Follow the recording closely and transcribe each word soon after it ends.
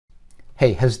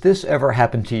Hey, has this ever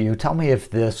happened to you? Tell me if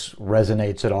this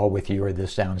resonates at all with you or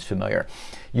this sounds familiar.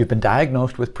 You've been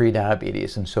diagnosed with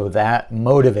prediabetes, and so that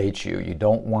motivates you. You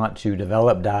don't want to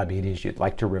develop diabetes. You'd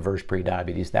like to reverse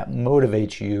prediabetes. That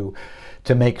motivates you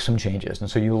to make some changes.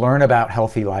 And so you learn about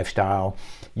healthy lifestyle,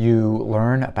 you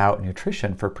learn about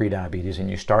nutrition for prediabetes, and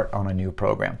you start on a new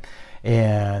program.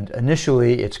 And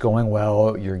initially, it's going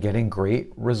well. You're getting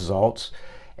great results.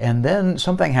 And then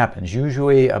something happens,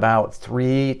 usually about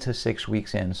 3 to 6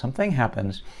 weeks in. Something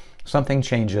happens, something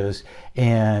changes,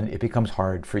 and it becomes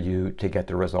hard for you to get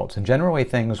the results. And generally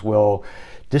things will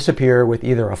disappear with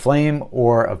either a flame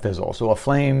or a fizzle. So a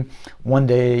flame, one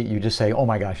day you just say, oh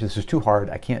my gosh, this is too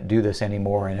hard, I can't do this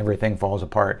anymore, and everything falls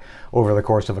apart over the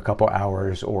course of a couple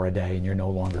hours or a day, and you're no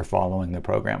longer following the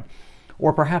program.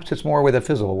 Or perhaps it's more with a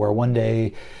fizzle, where one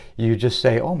day you just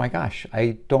say, oh my gosh,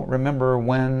 I don't remember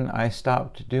when I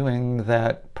stopped doing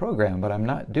that program, but I'm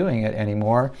not doing it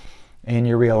anymore. And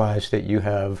you realize that you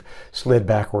have slid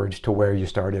backwards to where you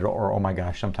started, or oh my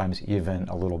gosh, sometimes even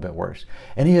a little bit worse.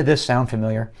 Any of this sound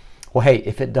familiar? Well, hey,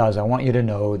 if it does, I want you to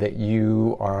know that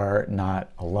you are not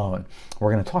alone.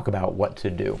 We're going to talk about what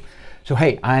to do. So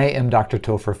hey, I am Dr.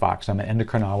 Topher Fox. I'm an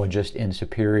endocrinologist in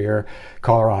Superior,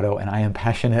 Colorado, and I am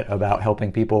passionate about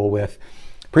helping people with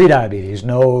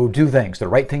prediabetes do things, the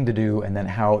right thing to do, and then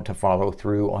how to follow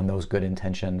through on those good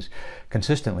intentions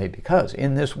consistently. Because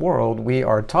in this world, we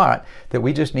are taught that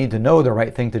we just need to know the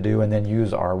right thing to do and then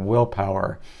use our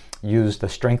willpower, use the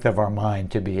strength of our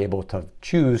mind to be able to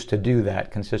choose to do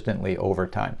that consistently over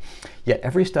time. Yet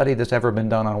every study that's ever been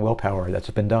done on willpower,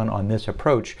 that's been done on this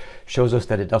approach, shows us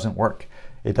that it doesn't work.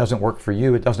 It doesn't work for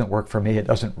you, it doesn't work for me, it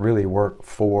doesn't really work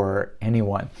for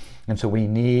anyone. And so we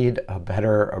need a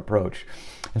better approach.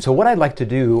 And so what I'd like to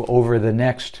do over the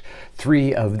next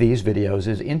 3 of these videos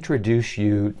is introduce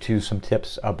you to some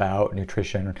tips about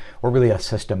nutrition, or really a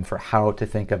system for how to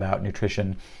think about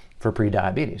nutrition for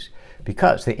prediabetes.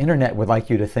 Because the internet would like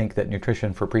you to think that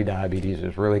nutrition for prediabetes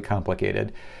is really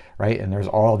complicated, right? And there's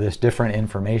all this different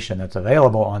information that's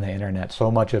available on the internet.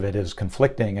 So much of it is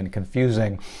conflicting and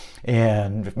confusing.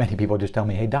 And many people just tell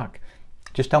me, hey doc,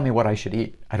 just tell me what I should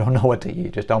eat. I don't know what to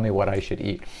eat. Just tell me what I should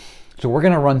eat. So we're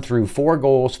going to run through 4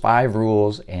 goals, 5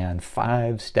 rules, and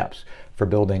 5 steps for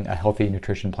building a healthy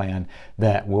nutrition plan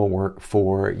that will work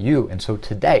for you. And so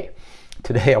today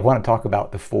I want to talk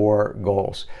about the 4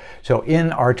 goals. So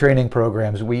in our training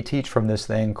programs, we teach from this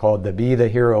thing called the Be the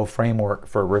Hero framework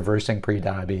for reversing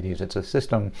prediabetes. It's a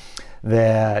system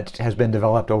that has been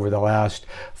developed over the last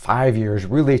 5 years,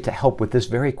 really to help with this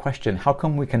very question: how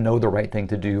come we can know the right thing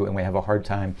to do and we have a hard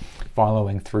time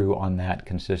following through on that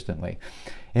consistently?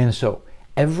 And so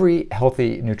every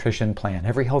healthy nutrition plan,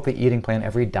 every healthy eating plan,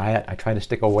 every diet, I try to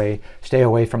stay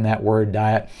away from that word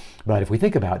diet. But if we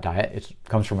think about diet, it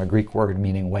comes from a Greek word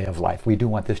meaning way of life. We do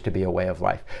want this to be a way of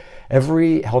life.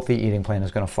 Every healthy eating plan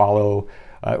is going to follow,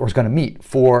 or is going to meet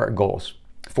 4 goals.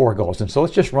 4 goals. And so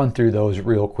let's just run through those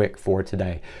real quick for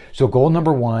today. So goal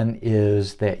number 1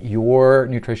 is that your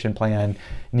nutrition plan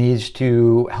needs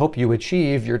to help you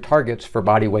achieve your targets for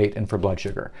body weight and for blood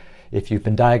sugar. If you've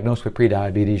been diagnosed with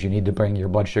prediabetes, you need to bring your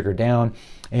blood sugar down.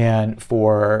 And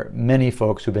for many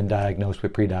folks who've been diagnosed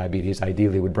with prediabetes,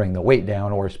 ideally would bring the weight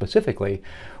down, or specifically,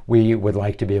 we would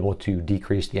like to be able to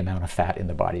decrease the amount of fat in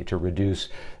the body, to reduce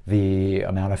the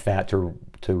amount of fat, to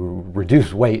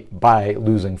reduce weight by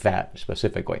losing fat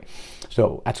specifically.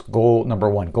 So that's goal number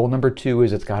 1. Goal number 2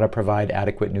 is it's got to provide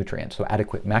adequate nutrients. So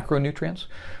adequate macronutrients,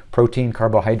 protein,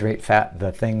 carbohydrate, fat,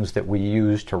 the things that we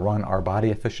use to run our body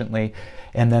efficiently,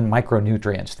 and then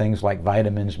micronutrients, things like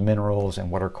vitamins, minerals,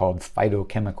 and what are called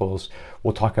phytochemicals.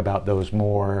 We'll talk about those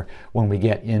more when we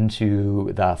get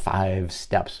into the 5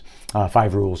 steps,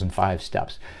 5 rules and 5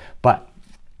 steps. But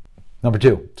number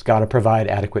 2, it's got to provide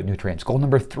adequate nutrients. Goal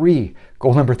number 3,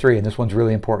 and this one's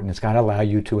really important, it's got to allow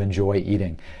you to enjoy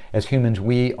eating. As humans,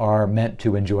 we are meant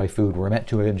to enjoy food. We're meant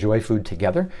to enjoy food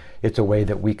together. It's a way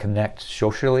that we connect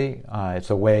socially. It's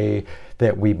a way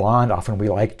that we bond. Often we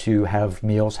like to have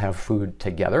meals, have food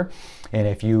together. And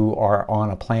if you are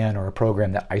on a plan or a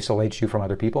program that isolates you from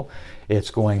other people, it's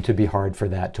going to be hard for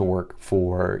that to work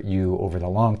for you over the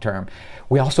long term.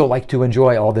 We also like to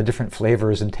enjoy all the different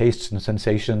flavors and tastes and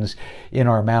sensations in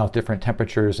our mouth, different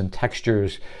temperatures and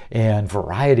textures and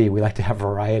variety. We like to have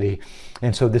variety.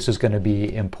 And so this is going to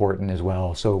be important as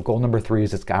well. So goal number 3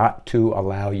 is it's got to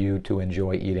allow you to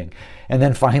enjoy eating. And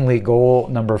then finally, goal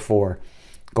number 4.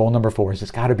 Goal number 4 is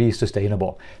it's got to be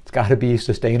sustainable. It's got to be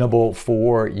sustainable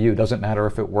for you. It doesn't matter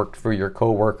if it worked for your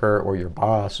coworker or your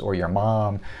boss or your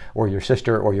mom or your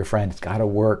sister or your friend. It's got to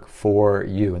work for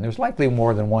you. And there's likely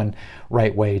more than one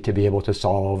right way to be able to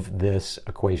solve this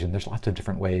equation. There's lots of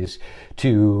different ways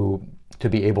to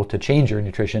be able to change your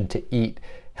nutrition to eat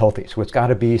healthy. So it's got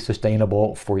to be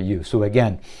sustainable for you. So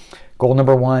again, goal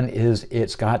number 1 is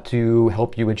it's got to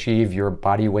help you achieve your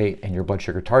body weight and your blood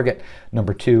sugar target.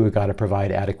 Number 2, we've got to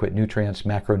provide adequate nutrients,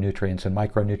 macronutrients and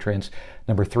micronutrients.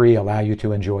 Number 3, allow you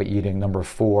to enjoy eating. Number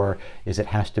 4 is it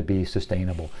has to be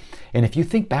sustainable. And if you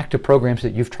think back to programs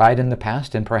that you've tried in the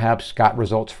past and perhaps got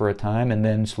results for a time and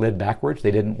then slid backwards,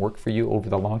 they didn't work for you over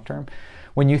the long term,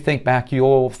 when you think back,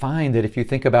 you'll find that if you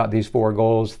think about these 4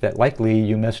 goals, that likely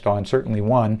you missed on certainly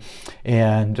one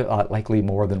and likely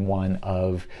more than one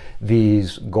of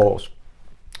these goals.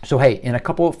 So hey, in a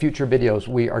couple of future videos,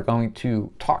 we are going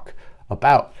to talk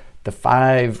about the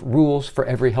 5 rules for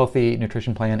every healthy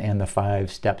nutrition plan and the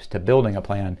 5 steps to building a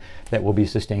plan that will be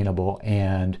sustainable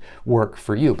and work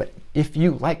for you. But if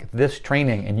you like this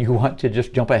training and you want to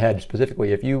just jump ahead,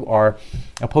 specifically if you are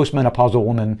a postmenopausal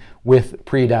woman with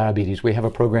prediabetes, we have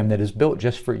a program that is built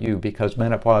just for you because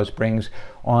menopause brings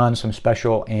on some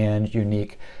special and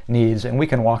unique needs, and we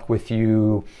can walk with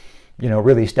you,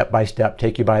 really step by step,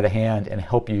 take you by the hand and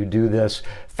help you do this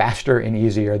faster and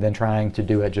easier than trying to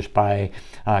do it just by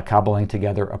cobbling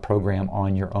together a program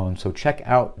on your own. So check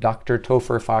out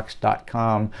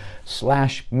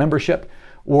drtopherfox.com/membership,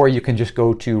 or you can just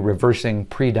go to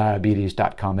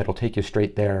reversingprediabetes.com. It'll take you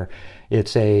straight there.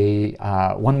 It's a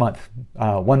 1 month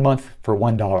for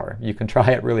 $1. You can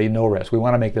try it, really no risk. We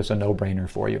want to make this a no-brainer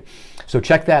for you. So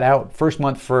check that out. First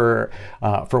month for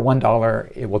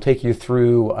 $1. It will take you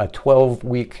through a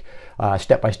 12-week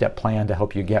step-by-step plan to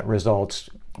help you get results.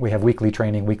 We have weekly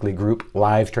training, weekly group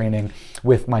live training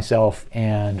with myself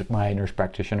and my nurse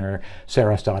practitioner,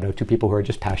 Sarah Stato, 2 people who are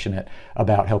just passionate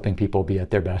about helping people be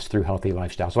at their best through healthy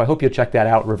lifestyle. So I hope you'll check that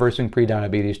out.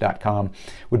 Reversingprediabetes.com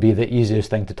would be the easiest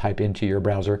thing to type into your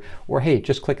browser. Or hey,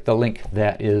 just click the link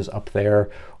that is up there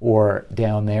or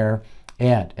down there.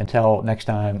 And until next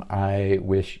time, I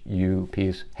wish you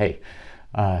peace. Hey,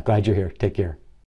 glad you're here. Take care.